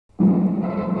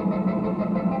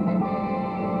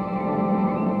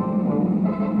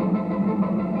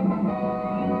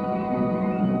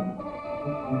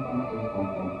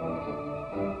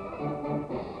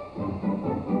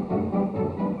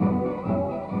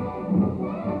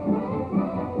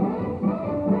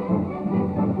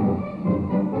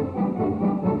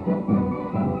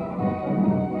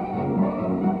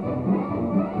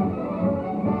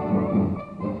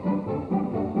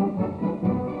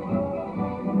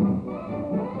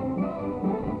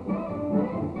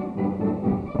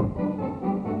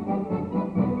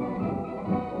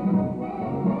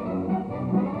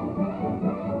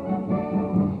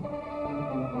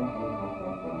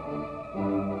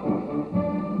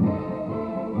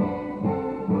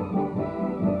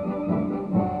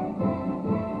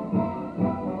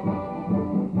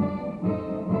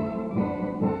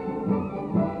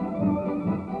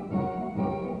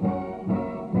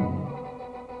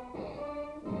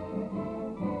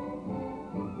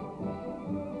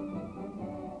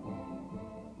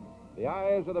The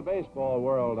eyes of the baseball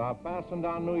world are fastened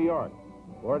on New York,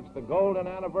 for it's the golden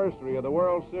anniversary of the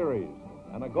World Series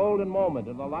and a golden moment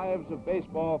in the lives of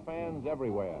baseball fans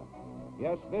everywhere.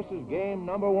 Yes, this is game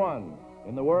number 1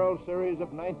 in the World Series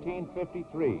of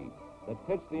 1953 that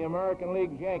pits the American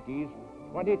League's Yankees,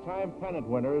 20-time pennant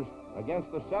winners,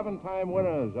 against the 7-time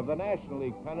winners of the National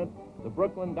League pennant, the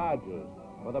Brooklyn Dodgers,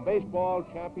 for the baseball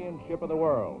championship of the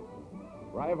world.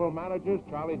 Rival managers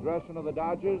Charlie Dressen of the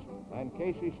Dodgers and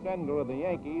Casey Stengel of the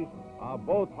Yankees are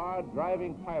both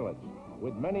hard-driving pilots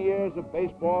with many years of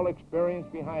baseball experience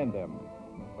behind them.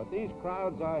 But these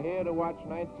crowds are here to watch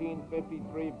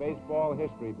 1953 baseball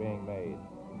history being made.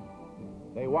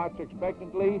 They watch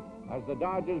expectantly as the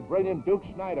Dodgers' brilliant Duke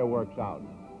Snider works out.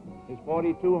 His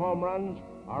 42 home runs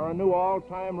are a new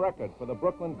all-time record for the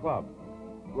Brooklyn club.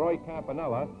 Roy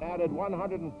Campanella added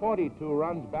 142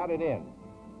 runs batted in.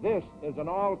 This is an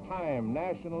all-time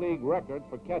National League record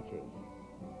for catchers.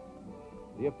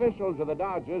 The officials of the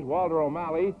Dodgers, Walter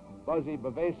O'Malley, Buzzy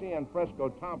Bavasi, and Fresco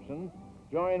Thompson,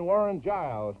 join Warren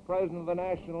Giles, president of the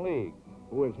National League,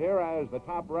 who is here as the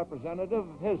top representative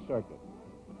of his circuit.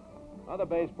 Other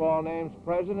baseball names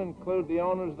present include the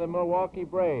owners of the Milwaukee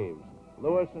Braves,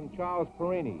 Louis and Charles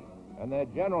Perini, and their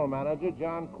general manager,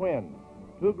 John Quinn.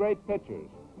 2 great pitchers,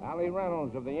 Allie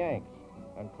Reynolds of the Yanks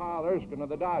and Carl Erskine of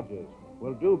the Dodgers,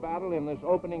 will do battle in this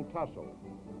opening tussle.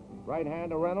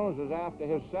 Right-hander Reynolds is after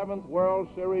his 7th World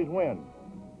Series win,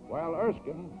 while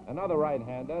Erskine, another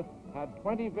right-hander, had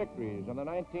 20 victories in the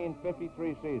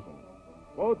 1953 season.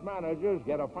 Both managers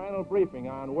get a final briefing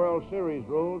on World Series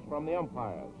rules from the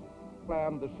umpires.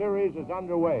 And the series is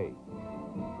underway.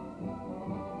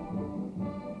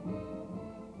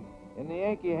 In the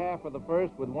Yankee half of the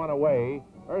first with 1 away,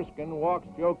 Erskine walks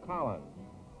Joe Collins.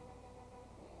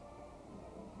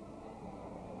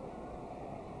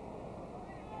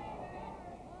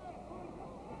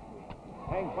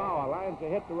 Hank Bauer lines a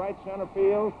hit to right center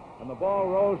field, and the ball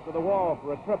rolls to the wall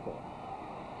for a triple.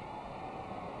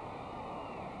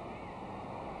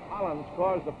 Collins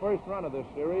scores the first run of this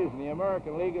series, and the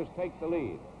American Leaguers take the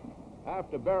lead.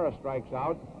 After Berra strikes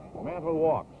out, Mantle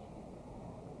walks.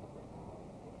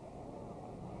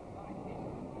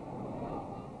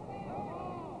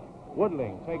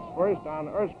 Woodling takes first on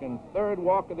Erskine's 3rd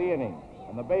walk of the inning,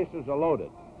 and the bases are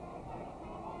loaded.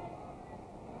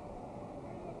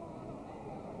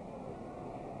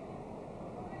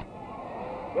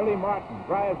 Billy Martin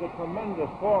drives a tremendous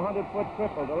 400-foot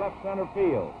triple to left center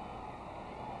field.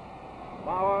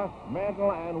 Bauer,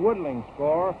 Mantle, and Woodling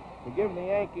score to give the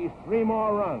Yankees 3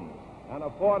 more runs and a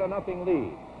 4-0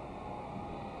 lead.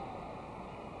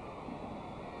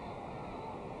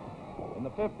 In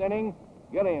the 5th inning,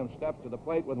 Gilliam steps to the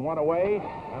plate with 1 away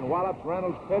and wallops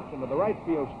Reynolds' pitch into the right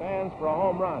field stands for a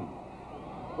home run.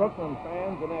 Brooklyn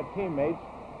fans and their teammates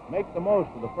make the most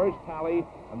of the first tally,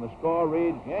 and the score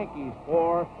reads Yankees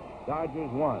 4,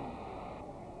 Dodgers 1.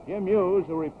 Jim Hughes,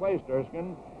 who replaced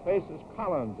Erskine, faces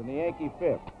Collins in the Yankee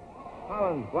 5th.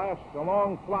 Collins blasts a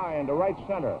long fly into right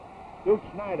center. Duke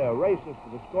Snider races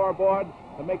to the scoreboard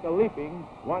to make a leaping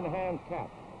one-hand catch.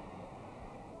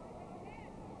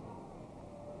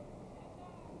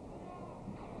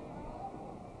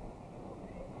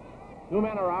 Two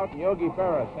men are out, and Yogi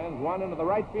Berra sends one into the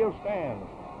right field stands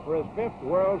for his 5th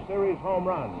World Series home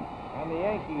run, and the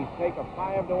Yankees take a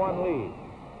 5-1 lead.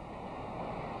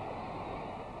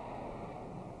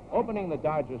 Opening the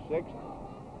Dodgers 6th,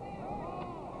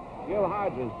 Gil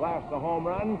Hodges blasts a home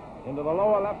run into the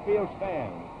lower left field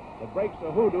stand that breaks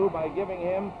a hoodoo by giving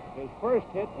him his first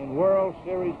hit in World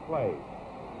Series play.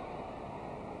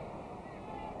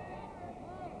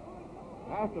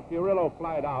 After Fiorillo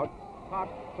flied out,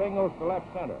 Cox singles to left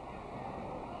center.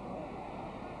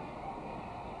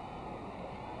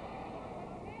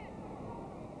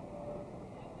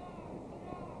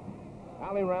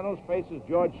 Charlie Reynolds faces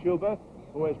George Schuber,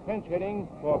 who is pinch hitting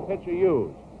for pitcher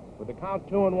Hughes. With the count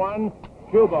 2-1,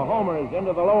 Schuber homers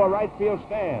into the lower right field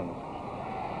stands.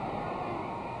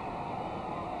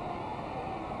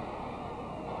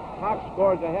 Cox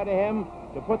scores ahead of him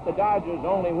to put the Dodgers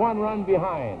only 1 run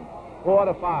behind,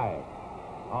 4-5.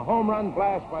 A home run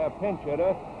blast by a pinch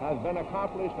hitter has been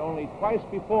accomplished only twice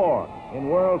before in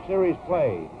World Series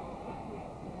play.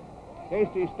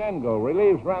 Casey Stengel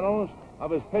relieves Reynolds of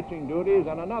his pitching duties,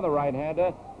 and another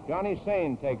right-hander, Johnny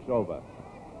Sain, takes over.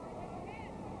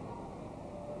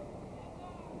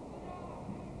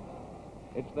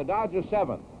 It's the Dodgers'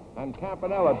 7th, and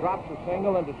Campanella drops a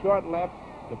single into short left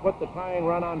to put the tying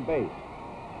run on base.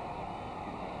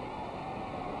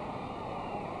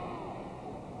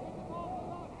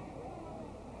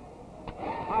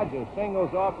 Hodges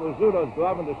singles off Rizzuto's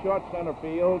glove into short center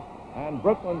field, and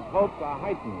Brooklyn's hopes are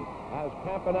heightened as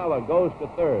Campanella goes to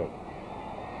third.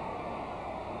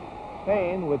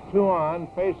 Sain, with 2 on,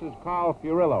 faces Carl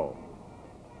Furillo.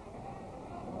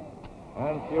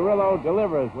 And Furillo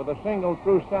delivers with a single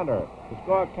through center to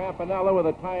score Campanella with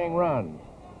a tying run.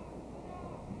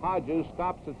 Hodges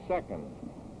stops at second.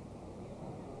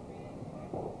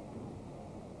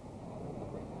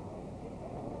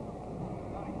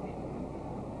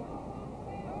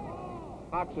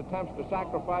 Cox attempts to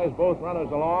sacrifice both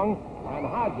runners along, and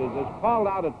Hodges is called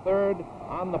out at third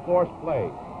on the forced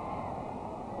play.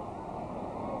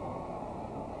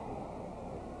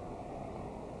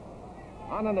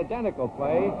 On an identical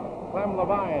play, Clem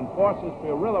Levine forces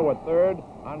Furillo at third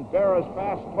on Berra's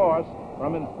fast toss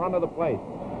from in front of the plate.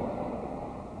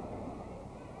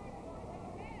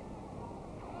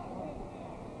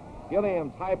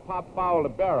 Gilliam's high pop foul to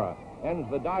Berra ends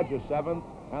the Dodgers' 7th,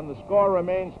 and the score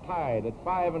remains tied at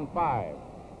 5-5.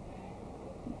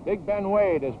 Big Ben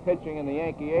Wade is pitching in the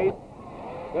Yankee 8th.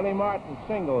 Billy Martin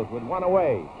singles with 1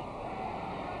 away.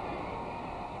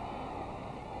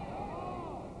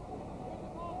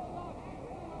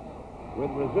 With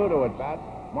Rizzuto at bat,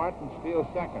 Martin steals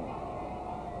second.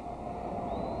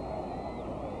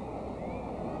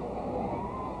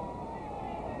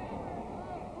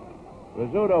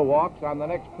 Rizzuto walks on the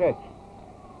next pitch.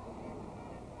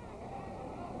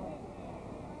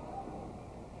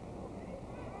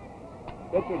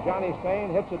 Pitcher Johnny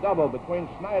Sain hits a double between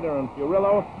Snyder and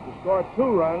Furillo to score 2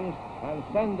 runs and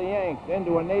send the Yanks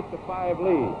into an 8-5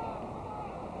 lead.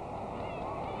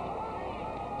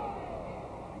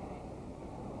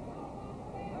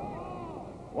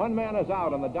 One man is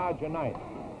out on the Dodger ninth.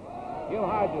 Gil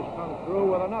Hodges comes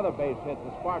through with another base hit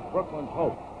to spark Brooklyn's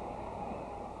hope.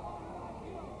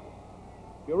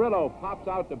 Furillo pops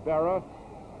out to Berra,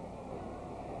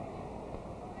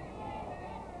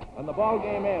 and the ball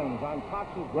game ends on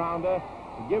Cox's grounder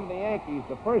to give the Yankees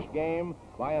the first game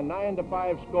by a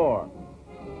 9-5 score.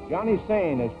 Johnny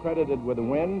Sain is credited with the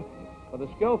win for the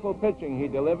skillful pitching he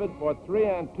delivered for 3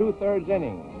 2/3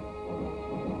 innings.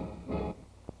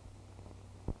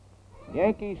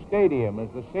 Yankee Stadium is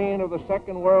the scene of the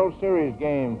second World Series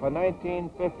game for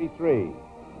 1953.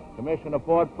 Commissioner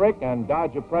Ford Frick and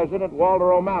Dodger President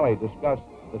Walter O'Malley discussed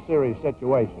the series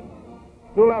situation.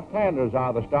 2 left-handers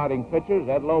are the starting pitchers,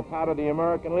 Ed Lopat of the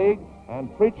American League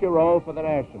and Preacher Rowe for the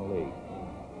National League.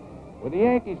 With the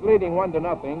Yankees leading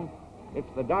 1-0, it's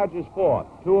the Dodgers' 4th,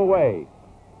 2 away.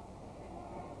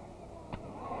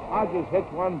 Hodges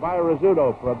hits one by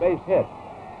Rizzuto for a base hit.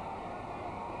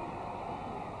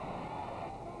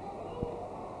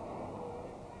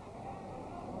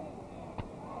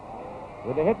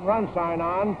 With the hit-and-run sign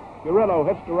on, Furillo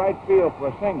hits to right field for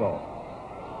a single,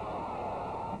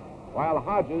 while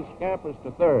Hodges scampers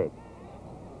to third.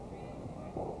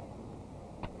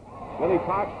 Billy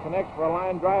Cox connects for a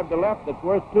line drive to left that's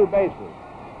worth 2 bases,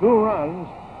 2 runs,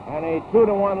 and a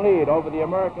 2-1 lead over the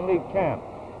American League champ.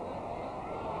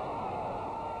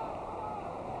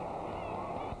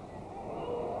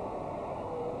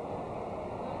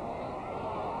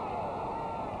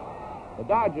 The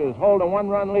Dodgers hold a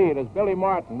 1-run lead as Billy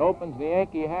Martin opens the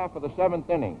Yankee half of the 7th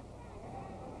inning.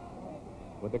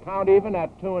 With the count even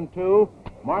at 2-2,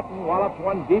 Martin wallops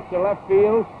one deep to left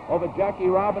field over Jackie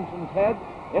Robinson's head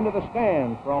into the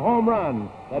stands for a home run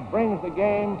that brings the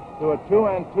game to a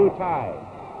 2-2 tie.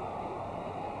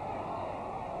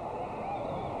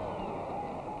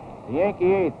 The Yankee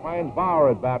 8th finds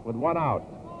Bauer at bat with 1 out.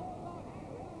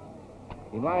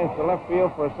 He lines to left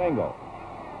field for a single.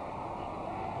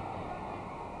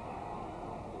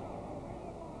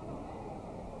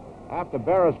 After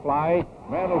Berra's fly,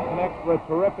 Mantle connects for a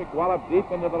terrific wallop deep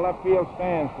into the left field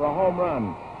stands for a home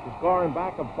run to score in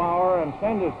back of Bauer and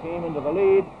send his team into the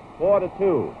lead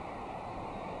 4-2.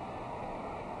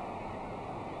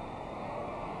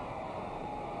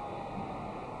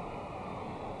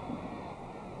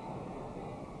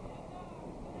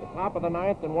 top of the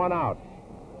ninth and 1 out.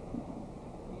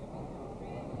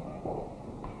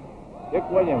 Dick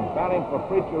Williams, batting for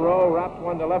Preacher Row, wraps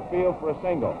one to left field for a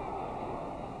single.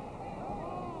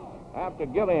 After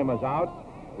Gilliam is out,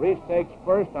 Reese takes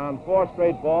first on 4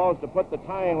 straight balls to put the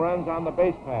tying runs on the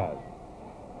base paths.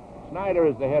 Snyder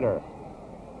is the hitter.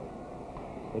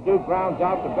 The Duke grounds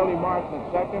out to Billy Martin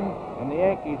at second, and the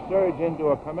Yankees surge into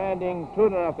a commanding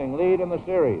 2-0 lead in the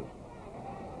series.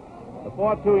 The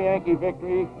 4-2 Yankee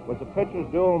victory was a pitcher's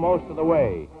duel most of the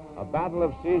way, a battle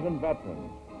of seasoned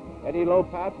veterans. Eddie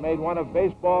Lopat made one of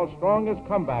baseball's strongest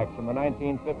comebacks in the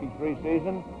 1953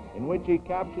 season, in which he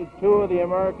captured 2 of the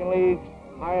American League's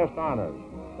highest honors,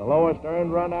 the lowest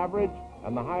earned run average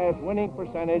and the highest winning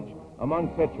percentage among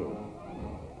pitchers.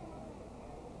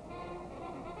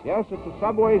 Yes, it's a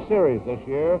Subway Series this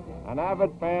year, and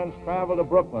avid fans travel to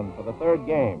Brooklyn for the 3rd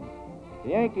game.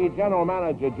 The Yankee general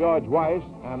manager George Weiss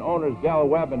and owners Del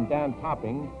Webb and Dan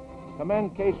Topping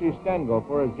commend Casey Stengel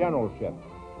for his generalship.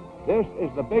 This is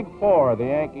the Big Four of the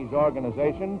Yankees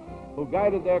organization, who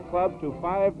guided their club to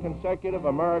 5 consecutive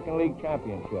American League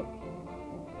championships.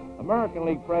 American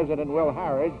League President Will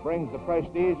Harridge brings the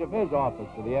prestige of his office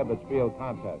to the Ebbets Field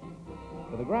contest.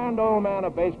 To the grand old man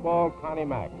of baseball, Connie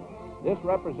Mack, this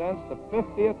represents the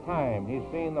 50th time he's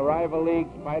seen the rival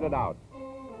leagues fight it out.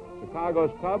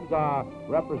 Chicago's Cubs are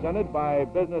represented by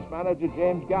business manager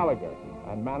James Gallagher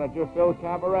and manager Phil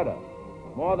Cavaretta.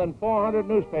 More than 400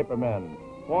 newspaper men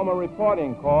form a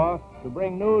reporting corps to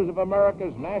bring news of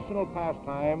America's national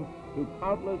pastime to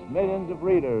countless millions of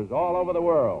readers all over the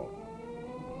world.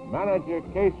 Manager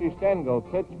Casey Stengel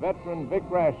pits veteran Vic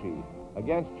Raschi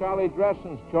against Charlie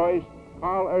Dressen's choice,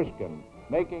 Carl Erskine,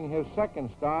 making his 2nd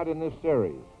start in this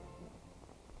series.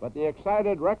 But the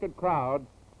excited record crowd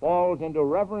falls into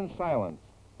reverent silence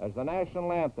as the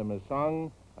national anthem is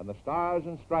sung and the stars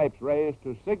and stripes raised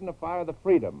to signify the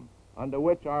freedom under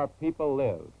which our people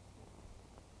live.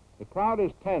 The crowd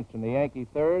is tense in the Yankee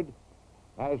 3rd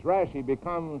as Raschi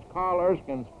becomes Carl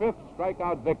Erskine's 5th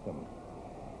strikeout victim.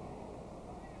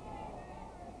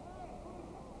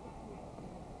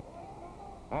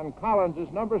 And Collins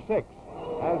is number 6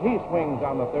 as he swings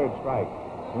on the 3rd strike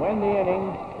to end the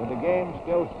inning with the game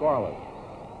still scoreless.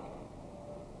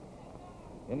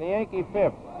 In the Yankee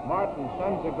 5th, Martin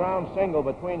sends a ground single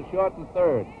between short and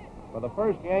 3rd for the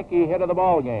first Yankee hit of the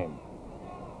ball game.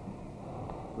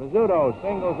 Rizzuto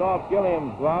singles off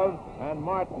Gilliam's glove, and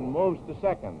Martin moves to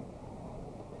 2nd.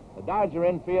 The Dodger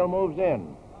infield moves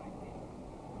in.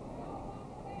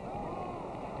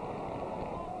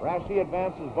 Raschi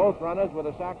advances both runners with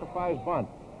a sacrifice bunt.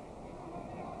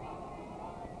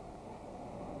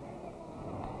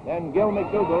 Then Gil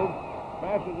McDougall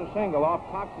smashes a single off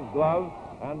Cox's glove,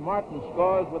 and Martin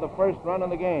scores with the first run of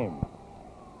the game.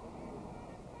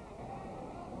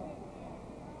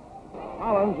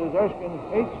 Collins is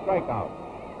Erskine's 8th strikeout.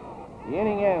 The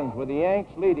inning ends with the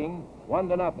Yanks leading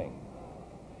 1-0.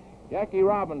 Jackie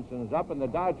Robinson's up in the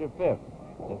Dodger 5th.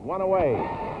 There's one away.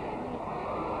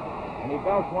 And he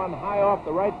belts one high off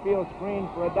the right field screen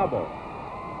for a double.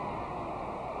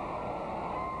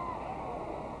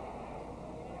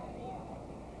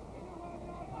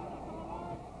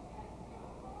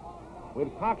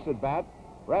 With Cox at bat,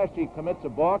 Raschi commits a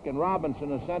balk and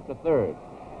Robinson is sent to 3rd.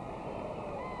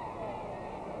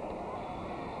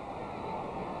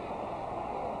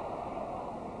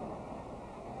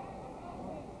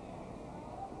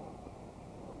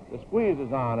 The squeeze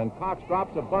is on, and Cox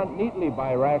drops a bunt neatly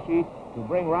by Raschi to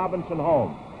bring Robinson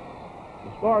home.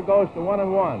 The score goes to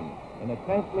 1-1 in a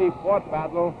tensely fought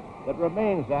battle that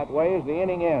remains that way as the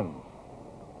inning ends.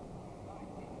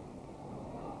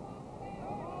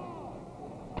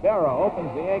 Berra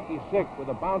opens the Yankee 6th with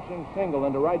a bouncing single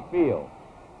into right field.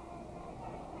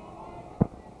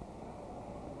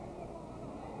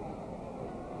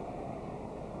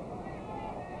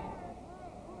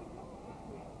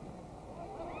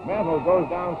 Mantle goes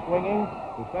down swinging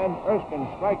to send Erskine's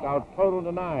strikeout total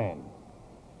to 9.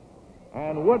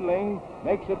 And Woodling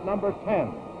makes it number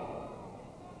 10.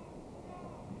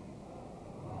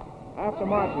 After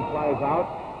Martin flies out,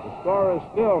 the score is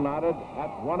still knotted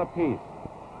at 1 apiece.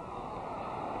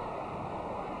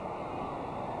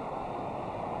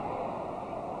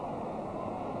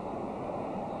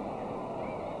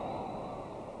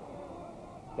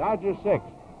 Dodger 6.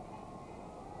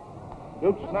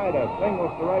 Duke Snyder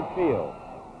singles to right field.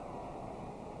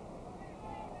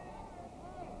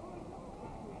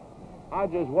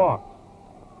 Hodges walks.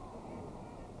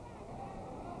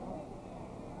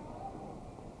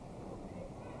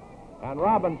 And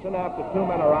Robinson, after 2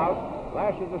 men are out,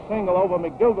 lashes a single over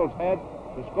McDougall's head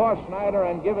to score Snyder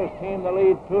and give his team the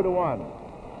lead 2-1.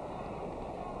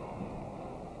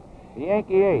 the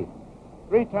Yankee eighth.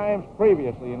 3 times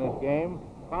previously in this game,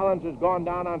 Collins has gone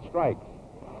down on strikes.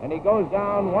 And he goes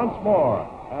down once more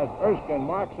as Erskine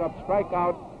marks up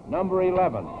strikeout number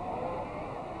 11.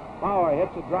 Bauer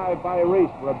hits a drive by Reese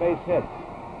for a base hit.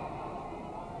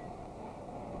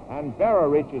 And Berra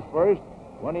reaches first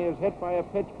when he is hit by a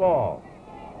pitch ball.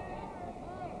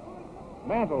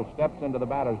 Mantle steps into the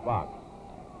batter's box.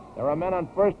 There are men on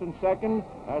first and second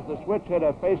as the switch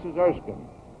hitter faces Erskine.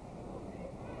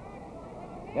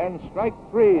 Then strike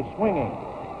 3 swinging.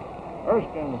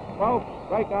 Erskine's 12th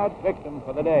strikeout victim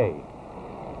for the day.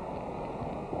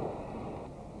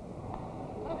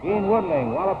 Gene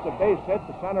Woodling wallops a base hit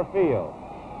to center field.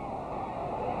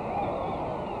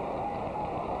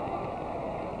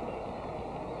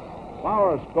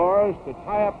 Bauer scores to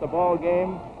tie up the ball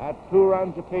game at 2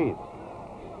 runs apiece.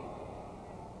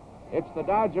 It's the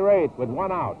Dodger 8th with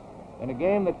 1 out in a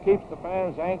game that keeps the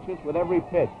fans anxious with every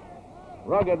pitch.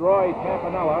 Rugged Roy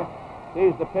Campanella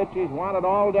sees the pitch he's wanted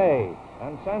all day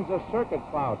and sends a circuit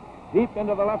clout deep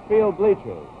into the left field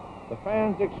bleachers. The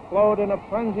fans explode in a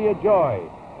frenzy of joy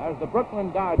as the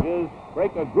Brooklyn Dodgers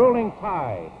break a grueling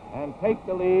tie and take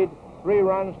the lead 3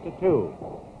 runs to 2.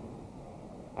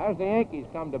 As the Yankees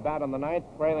come to bat in the ninth,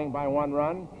 trailing by 1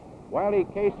 run, Wiley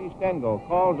Casey Stengel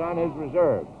calls on his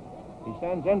reserves. He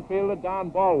sends infielder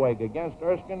Don Ballweg against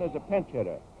Erskine as a pinch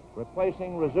hitter,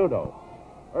 replacing Rizzuto.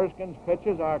 Erskine's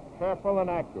pitches are careful and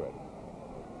accurate.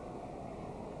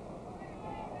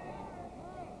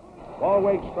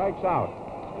 Ballweg strikes out,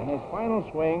 and his final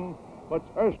swing puts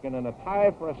Erskine in a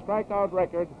tie for a strikeout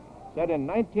record set in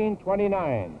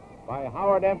 1929 by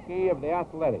Howard Emke of the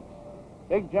Athletics.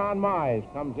 Big John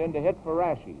Mize comes in to hit for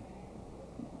Rashi.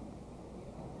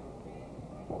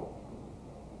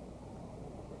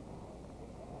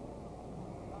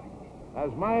 As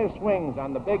Mize swings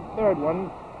on the big third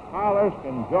one, Carl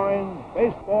Erskine joins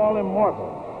baseball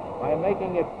immortal by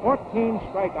making it 14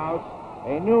 strikeouts,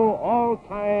 a new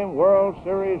all-time World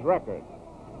Series record.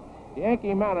 The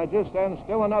Yankee manager sends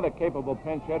still another capable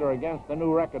pinch hitter against the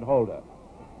new record holder.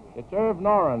 It's Irv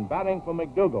Noren batting for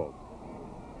McDougal.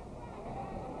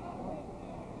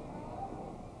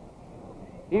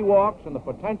 He walks, and the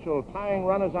potential tying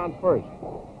run is on first.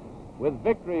 With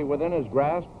victory within his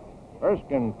grasp,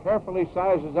 Erskine carefully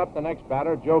sizes up the next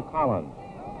batter, Joe Collins.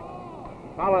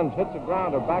 Collins hits a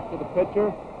grounder back to the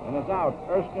pitcher and is out,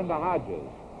 Erskine to Hodges.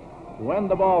 To end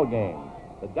the ball game,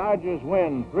 the Dodgers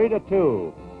win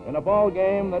 3-2 in a ball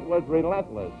game that was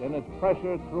relentless in its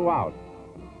pressure throughout.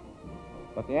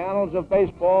 But the annals of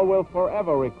baseball will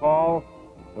forever recall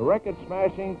the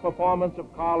record-smashing performance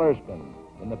of Carl Erskine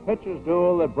in the pitcher's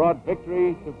duel that brought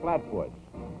victory to Flatbush.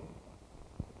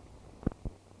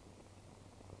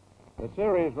 The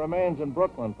series remains in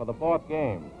Brooklyn for the 4th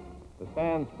game. The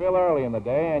stands fill early in the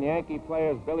day, and Yankee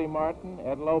players Billy Martin,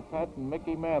 Ed Lopet, and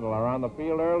Mickey Mantle are on the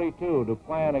field early, too, to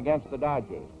plan against the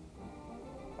Dodgers.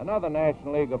 Another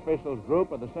National League officials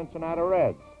group of the Cincinnati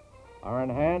Reds are in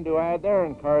hand to add their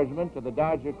encouragement to the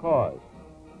Dodger cause.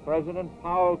 President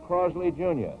Powell Crosley,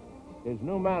 Jr., his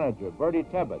new manager, Bertie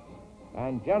Tebbetts,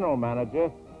 and general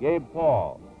manager, Gabe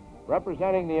Paul.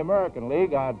 Representing the American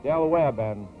League are Del Webb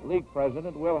and league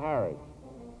president Will Harris.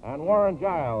 And Warren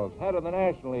Giles, head of the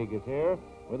National League, is here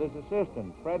with his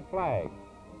assistant, Fred Flagg,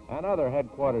 and other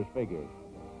headquarters figures.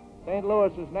 St.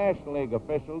 Louis's National League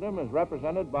officialdom is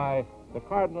represented by the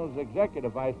Cardinals'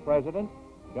 executive vice president,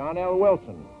 John L.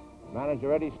 Wilson,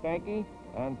 manager Eddie Stanky,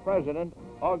 and president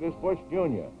August Busch,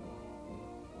 Jr.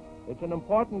 It's an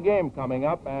important game coming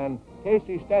up, and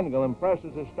Casey Stengel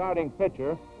impresses his starting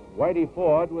pitcher, Whitey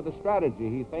Ford, with a strategy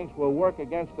he thinks will work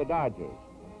against the Dodgers.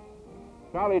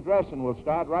 Charlie Dressen will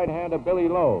start right-hander Billy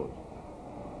Lowe's.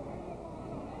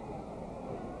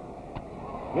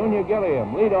 Junior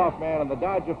Gilliam, leadoff man of the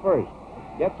Dodger first,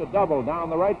 gets a double down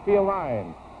the right field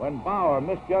line when Bauer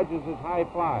misjudges his high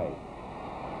fly.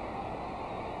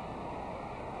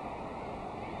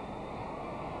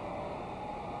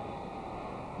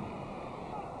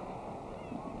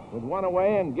 With 1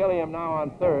 away and Gilliam now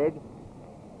on third,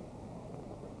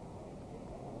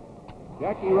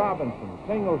 Jackie Robinson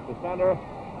singles to center,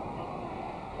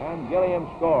 and Gilliam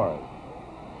scores.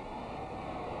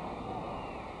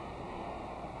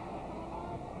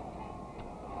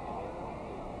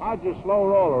 Hodges' slow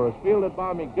roller is fielded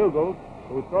by McDougal,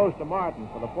 who throws to Martin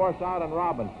for the force out on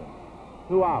Robinson.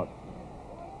 2 out.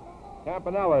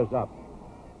 Campanella is up.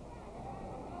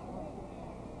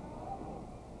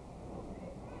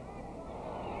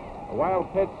 A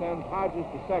wild pitch sends Hodges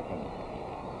to second.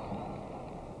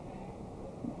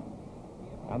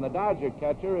 And the Dodger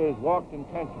catcher is walked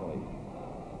intentionally.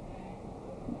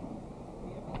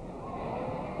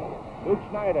 2 Duke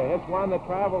Snyder hits one that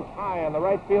travels high on the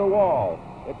right field wall.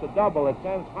 It's a double. It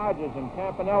sends Hodges and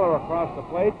Campanella across the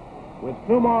plate with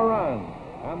 2 more runs,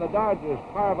 and the Dodgers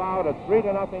carve out a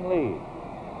 3-0 lead.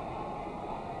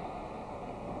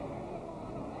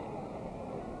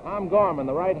 Tom Gorman,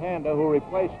 the right-hander who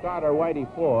replaced starter Whitey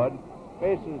Ford,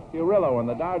 faces Furillo in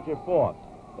the Dodger fourth.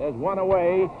 There's one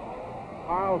away.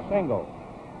 Carl singles.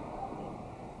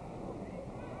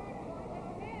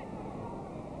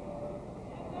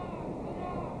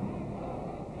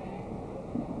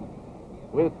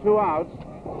 With 2 outs,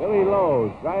 Billy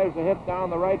Lowe's drives a hit down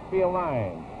the right field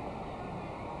line.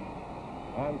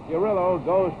 And Furillo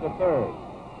goes to third.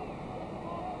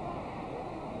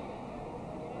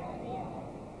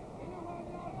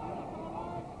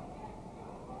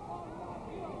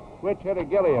 Switch hitter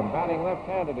Gilliam, batting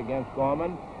left-handed against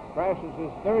Gorman, crashes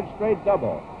his 3rd straight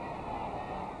double.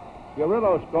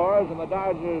 Furillo scores, and the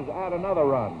Dodgers add another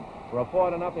run for a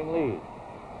 4-0 lead.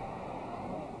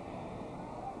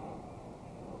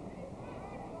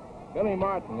 Billy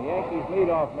Martin, the Yankees'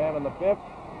 leadoff man in the 5th,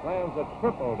 slams a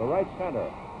triple to right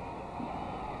center.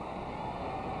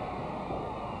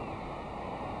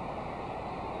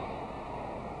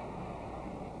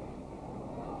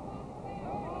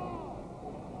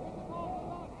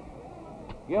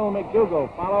 Gil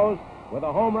McDougall follows with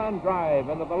a home run drive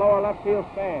into the lower left field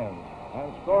stands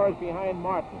and scores behind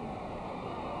Martin.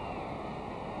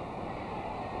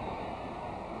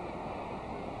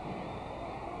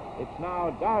 It's now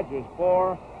Dodgers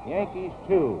 4, Yankees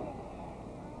 2.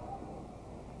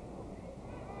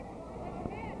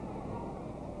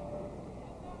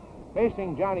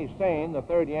 Facing Johnny Sane, the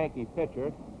 3rd Yankee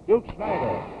pitcher, Duke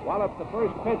Snyder wallops the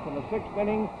first pitch in the 6th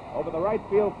inning over the right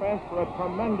field fence for a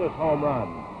tremendous home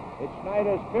run. It's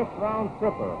Snyder's 5th-round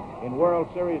tripper in World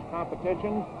Series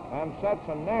competition and sets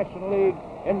a National League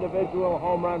individual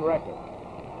home run record.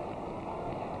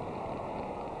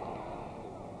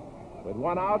 With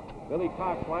 1 out, Billy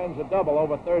Cox lines a double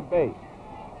over third base.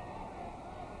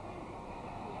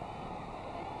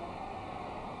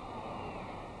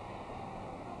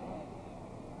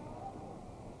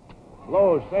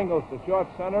 Lowe singles to short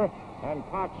center, and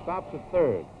Cox stops at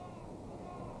third.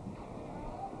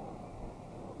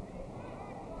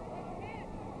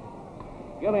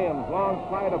 Gilliam's long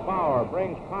fly to Bauer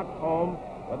brings Cox home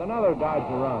with another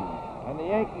Dodger run, and the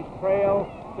Yankees trail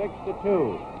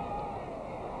 6-2.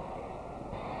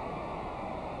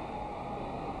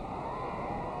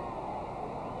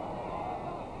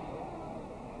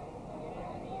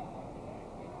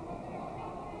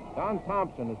 Don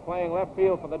Thompson is playing left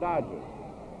field for the Dodgers.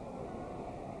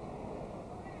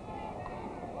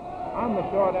 On the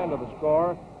short end of the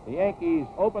score, the Yankees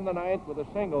open the 9th with a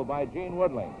single by Gene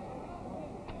Woodling.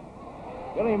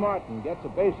 Billy Martin gets a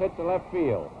base hit to left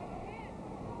field,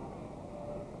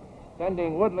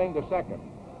 sending Woodling to second.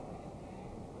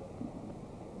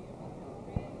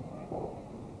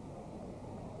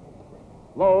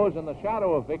 Lowe's, in the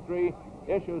shadow of victory,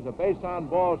 issues a base on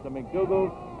balls to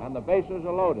McDougall, and the bases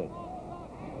are loaded.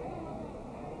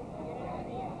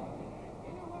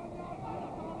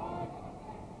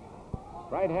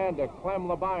 Right-hander Clem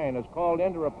Labine is called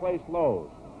in to replace Lowe's.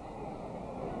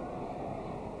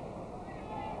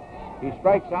 He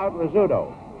strikes out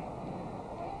Rizzuto.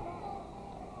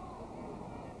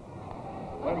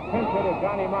 When pinch hitter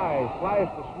Johnny Mize flies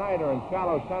to Snyder in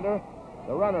shallow center,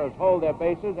 the runners hold their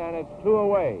bases, and it's 2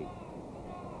 away.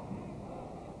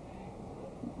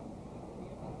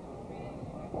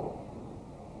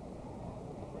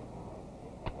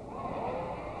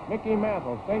 Mickey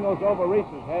Mantle singles over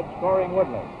Reese's head, scoring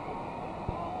Woodling.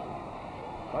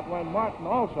 But when Martin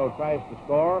also tries to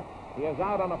score, he is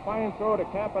out on a fine throw to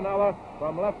Campanella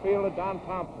from left field to Don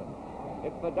Thompson.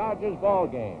 It's the Dodgers' ball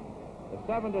game. The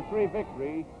 7-3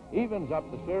 victory evens up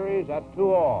the series at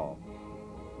 2-all.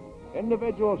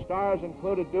 Individual stars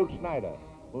included Duke Snyder,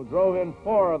 who drove in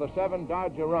 4 of the 7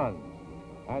 Dodger runs,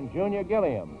 and Junior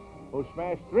Gilliam, who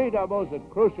smashed 3 doubles at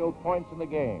crucial points in the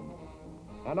game.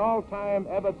 An all-time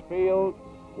Ebbets Field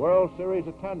World Series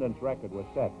attendance record was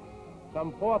set.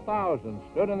 Some 4,000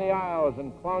 stood in the aisles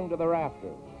and clung to the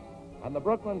rafters, and the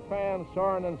Brooklyn fans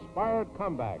saw an inspired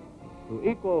comeback to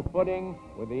equal footing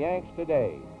with the Yanks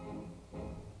today.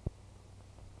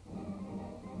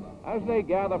 As they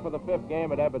gather for the 5th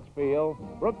game at Ebbets Field,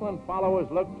 Brooklyn followers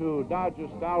look to Dodger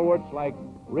stalwarts like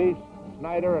Reese,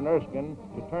 Snyder, and Erskine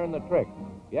to turn the trick.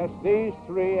 Yes, these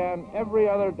 3 and every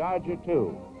other Dodger,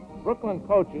 too. Brooklyn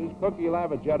coaches Cookie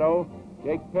Lavagetto,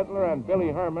 Jake Pittler, and Billy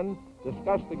Herman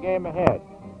discuss the game ahead,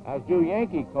 as do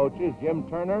Yankee coaches Jim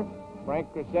Turner,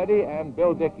 Frank Crissetti, and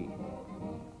Bill Dickey.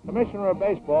 Commissioner of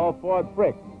Baseball Ford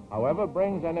Frick however,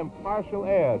 brings an impartial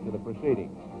air to the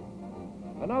proceedings.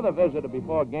 Another visitor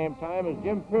before game time is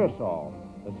Jim Pearsall,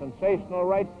 the sensational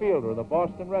right fielder of the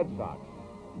Boston Red Sox.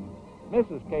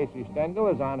 Mrs. Casey Stengel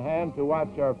is on hand to watch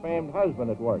her famed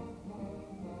husband at work.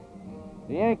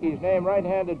 The Yankees name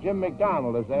right-hander Jim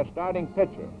McDonald as their starting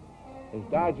pitcher. His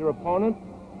Dodger opponent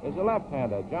is a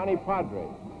left-hander, Johnny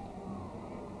Padres.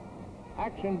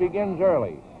 Action begins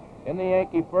early. In the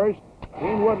Yankee first,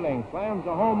 Dean Woodling slams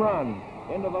a home run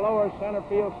into the lower center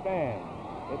field stand.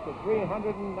 It's a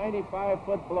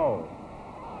 395-foot blow.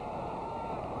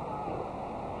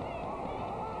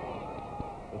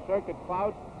 The circuit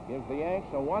clout gives the Yanks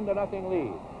a 1-0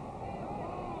 lead.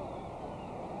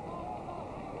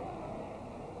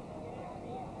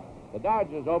 The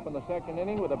Dodgers open the second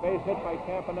inning with a base hit by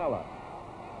Campanella.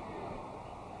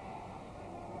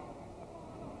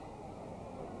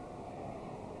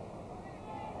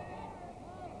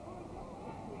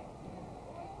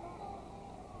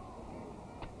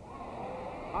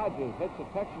 Hodges hits a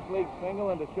Texas League single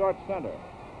into short center.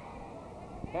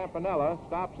 Campanella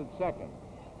stops at second.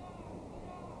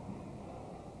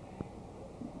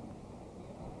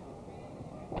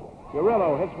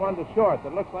 Guerrillo hits one to short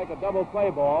that looks like a double play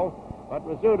ball, but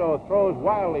Rizzuto throws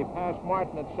wildly past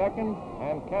Martin at second,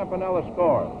 and Campanella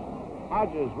scores.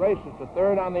 Hodges races to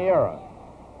third on the error.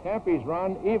 Campy's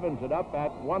run evens it up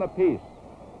at 1 apiece.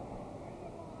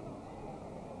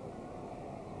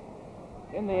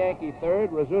 In the Yankee third,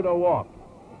 Rizzuto walked.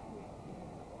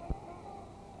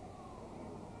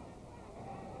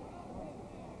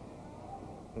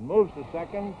 It moves to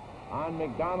second on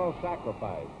McDonald's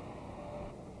sacrifice.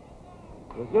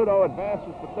 Rizzuto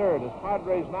advances to third as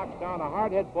Padres knocks down a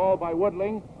hard-hit ball by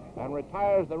Woodling and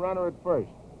retires the runner at first.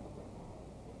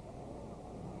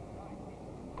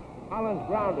 Collins'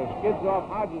 grounder skids off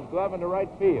Hodges' glove into right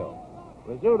field.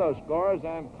 Rizzuto scores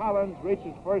and Collins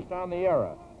reaches first on the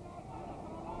error.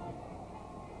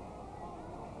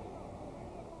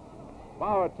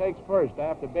 Bauer takes first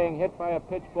after being hit by a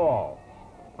pitch ball.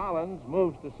 Collins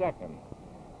moves to second.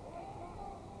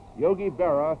 Yogi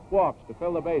Berra walks to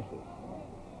fill the bases.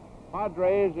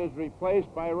 Padres is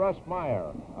replaced by Russ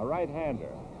Meyer, a right-hander.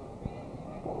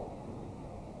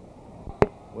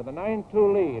 With a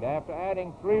 9-2 lead after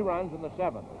adding 3 runs in the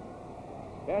 7th.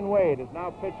 Ben Wade is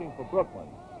now pitching for Brooklyn,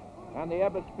 and the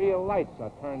Ebbets Field lights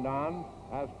are turned on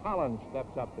as Collins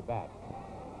steps up to bat.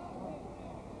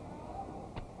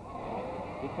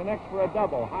 He connects for a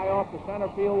double high off the center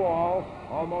field wall,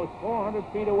 almost 400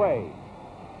 feet away.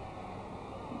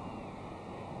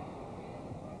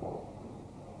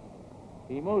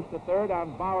 He moves to third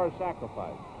on Bauer's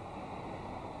sacrifice.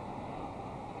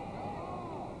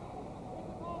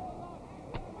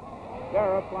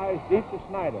 Berra flies deep to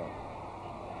Snyder.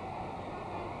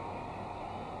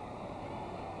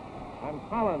 And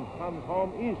Collins comes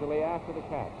home easily after the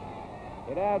catch.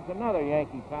 It adds another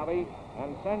Yankee tally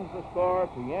and sends the score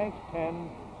to Yanks 10,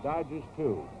 Dodgers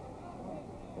 2.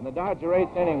 In the Dodger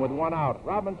 8th inning with 1 out,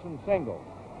 Robinson singles.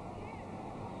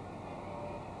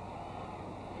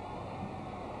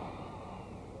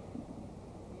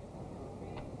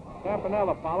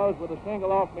 Campanella follows with a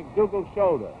single off McDougal's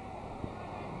shoulder.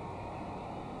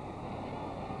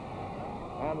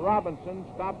 And Robinson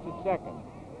stops at second.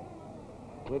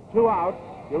 With 2 out,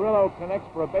 Guerrillo connects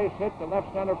for a base hit to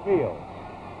left center field.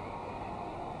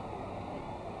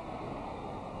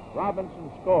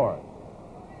 Robinson scores.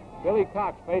 Billy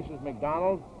Cox faces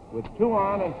McDonald with 2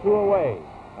 on and 2 away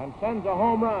and sends a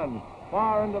home run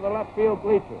far into the left field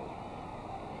bleachers.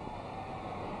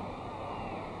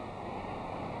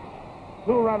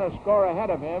 2 runners score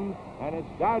ahead of him, and it's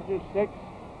Dodgers 6,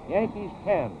 Yankees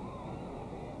 10.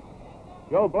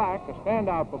 Joe Black, a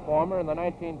standout performer in the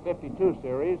 1952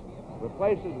 series,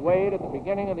 replaces Wade at the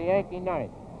beginning of the Yankee 9th.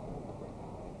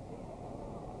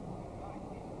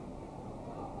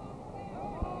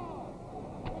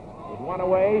 With 1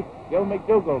 away, Gil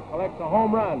McDougal collects a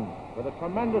home run with a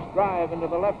tremendous drive into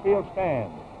the left field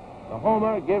stand. The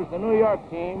homer gives the New York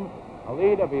team a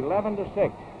lead of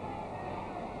 11-6.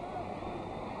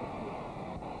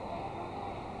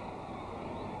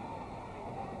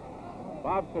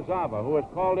 Bob Cazava, who is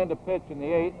called in to pitch in the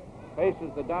 8th,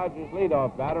 faces the Dodgers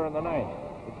leadoff batter in the 9th.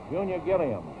 It's Junior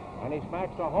Gilliam, and he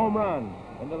smacks a home run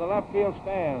into the left field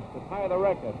stands to tie the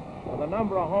record for the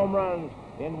number of home runs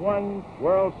in one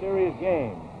World Series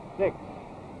game, 6.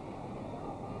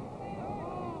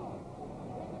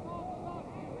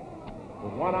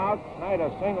 With 1 out, Snyder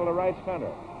single to right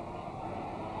center.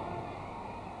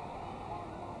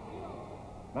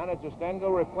 Manager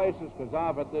Stengel replaces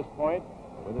Cazava at this point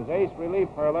with his ace relief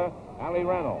hurler, Allie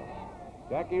Reynolds.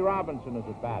 Jackie Robinson is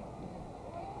at bat.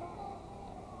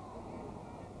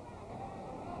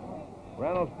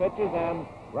 Reynolds pitches, and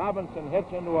Robinson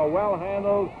hits into a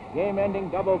well-handled, game-ending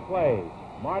double play.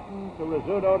 Martin to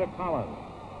Rizzuto to Collins.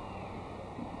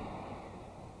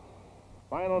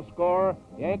 Final score,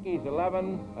 Yankees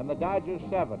 11 and the Dodgers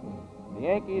 7. The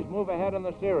Yankees move ahead in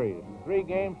the series,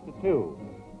 3-2.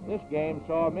 This game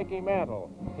saw Mickey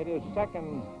Mantle hit his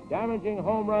second damaging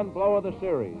home run blow of the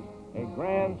series, a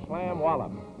grand slam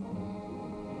wallop.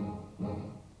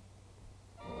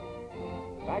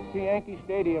 Back to Yankee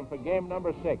Stadium for game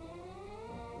number 6.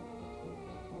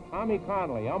 Tommy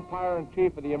Conley,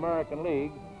 umpire-in-chief of the American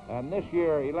League, and this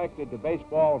year elected to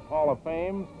Baseball's Hall of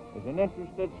Fame, is an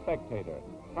interested spectator.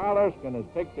 Carl Erskine is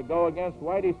picked to go against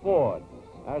Whitey Ford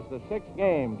as the 6th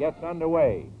game gets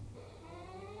underway.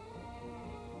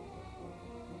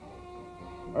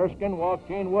 Erskine walked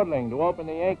Gene Woodling to open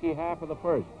the Yankee half of the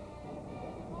first.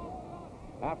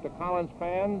 After Collins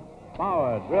fanned,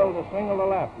 Bauer drilled a single to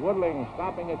left, Woodling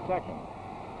stopping at second.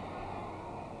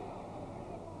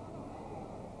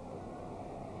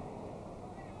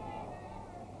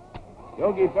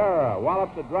 Yogi Berra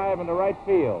wallops a drive into right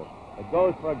field. It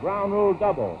goes for a ground rule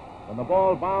double, and the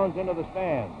ball bounds into the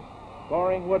stands,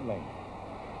 scoring Woodling.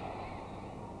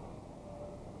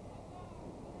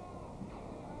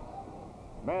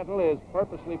 Mantle is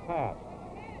purposely passed.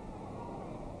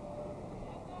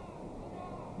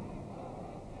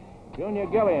 Junior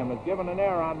Gilliam is given an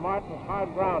error on Martin's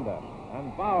hard grounder,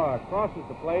 and Bauer crosses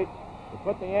the plate to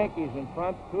put the Yankees in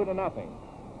front 2-0.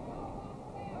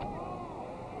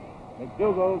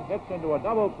 McDougald hits into a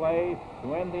double play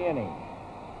to end the inning.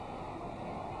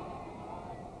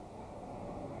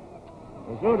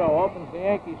 Rizzuto opens the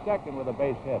Yankees second with a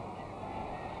base hit.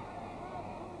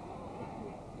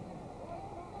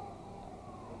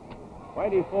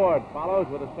 Whitey Ford follows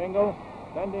with a single,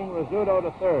 sending Rizzuto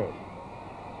to third.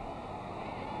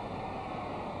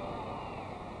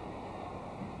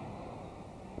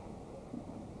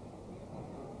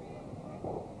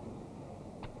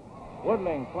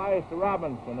 Woodling flies to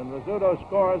Robinson, and Rizzuto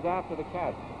scores after the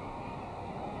catch.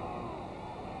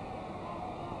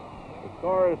 The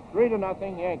score is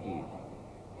 3-0 Yankees.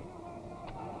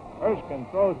 Erskine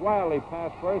throws wildly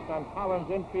past first on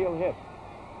Collins' infield hit.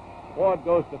 Ford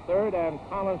goes to third, and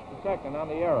Collins to second on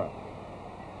the error.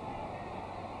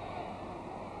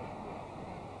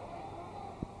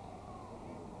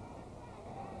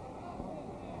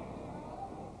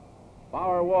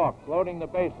 Bauer walks, loading the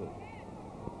bases.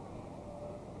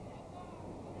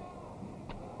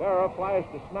 Berra flies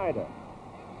to Snyder.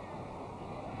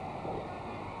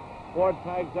 Ford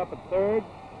tags up at third,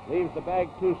 leaves the bag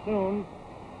too soon,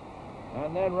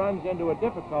 and then runs into a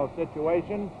difficult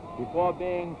situation before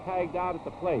being tagged out at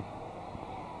the plate.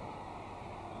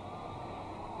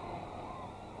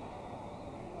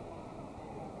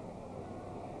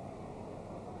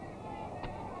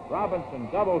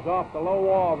 Robinson doubles off the low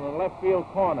wall in the left field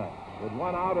corner with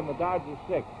one out in the Dodgers'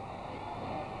 6th.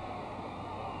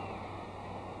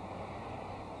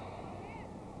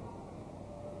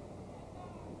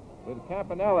 With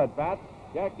Campanella at bat,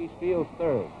 Jackie steals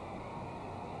third.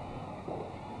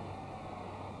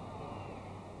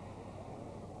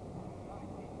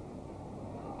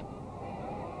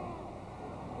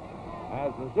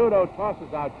 As Rizzuto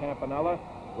tosses out Campanella,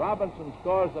 Robinson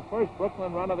scores the first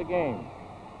Brooklyn run of the game.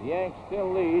 The Yanks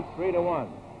still lead 3-1.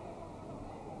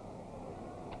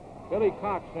 Billy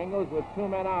Cox singles with 2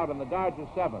 men out in the Dodgers'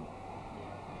 7th.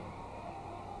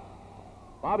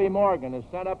 Bobby Morgan is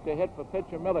sent up to hit for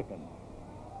pitcher Milliken.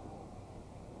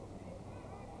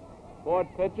 Ford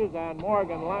pitches, and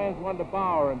Morgan lines one to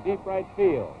Bauer in deep right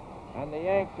field, and the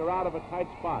Yanks are out of a tight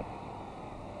spot.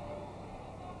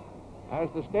 As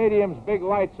the stadium's big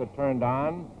lights are turned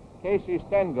on, Casey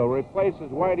Stengel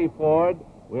replaces Whitey Ford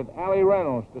with Allie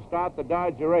Reynolds to start the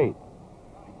Dodger 8th.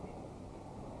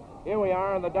 Here we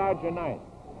are in the Dodger 9th.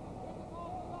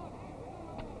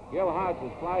 Gil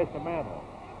Hodges flies to Mantle.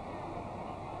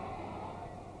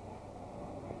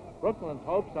 Brooklyn's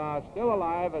hopes are still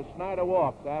alive as Snyder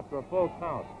walks after a full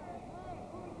count.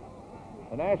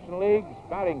 The National League's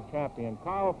batting champion,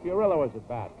 Carl Fiorillo, is at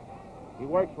bat. He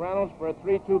works Reynolds for a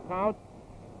 3-2 count,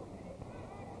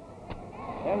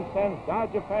 then sends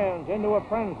Dodger fans into a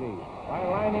frenzy by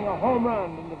lining a home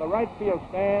run into the right field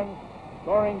stands,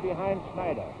 scoring behind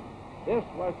Snyder. This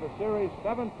was the series'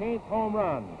 17th home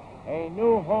run, a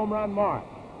new home run mark.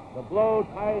 The blow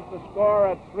ties the score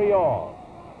at 3-all.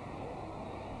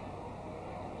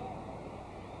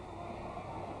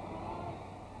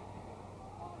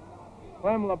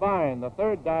 Clem Labine, the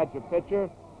third Dodger pitcher,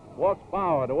 walks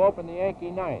Bauer to open the Yankee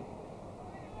 9th.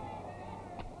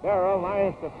 Berra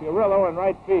lines to Fiorillo in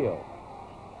right field.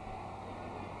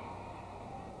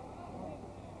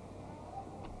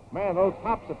 Mantle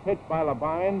tops a pitch by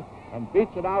Labine and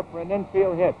beats it out for an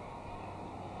infield hit.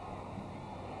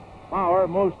 Bauer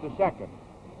moves to second.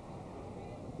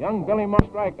 Young Billy Moore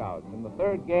strikeouts in the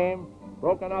third game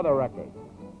broke another record.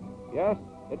 Yes,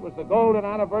 it was the Golden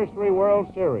Anniversary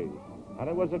World Series, and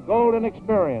it was a golden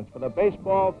experience for the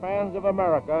baseball fans of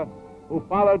America who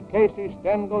followed Casey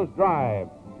Stengel's drive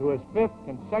to his 5th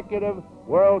consecutive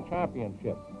World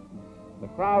Championship. The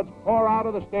crowds pour out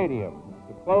of the stadium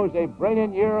to close a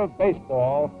brilliant year of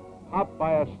baseball, topped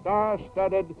by a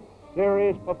star-studded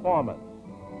series performance.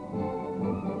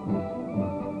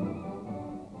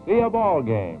 See a ball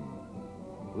game.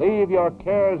 Leave your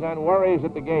cares and worries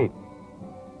at the gate.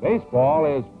 Baseball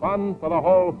is fun for the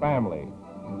whole family.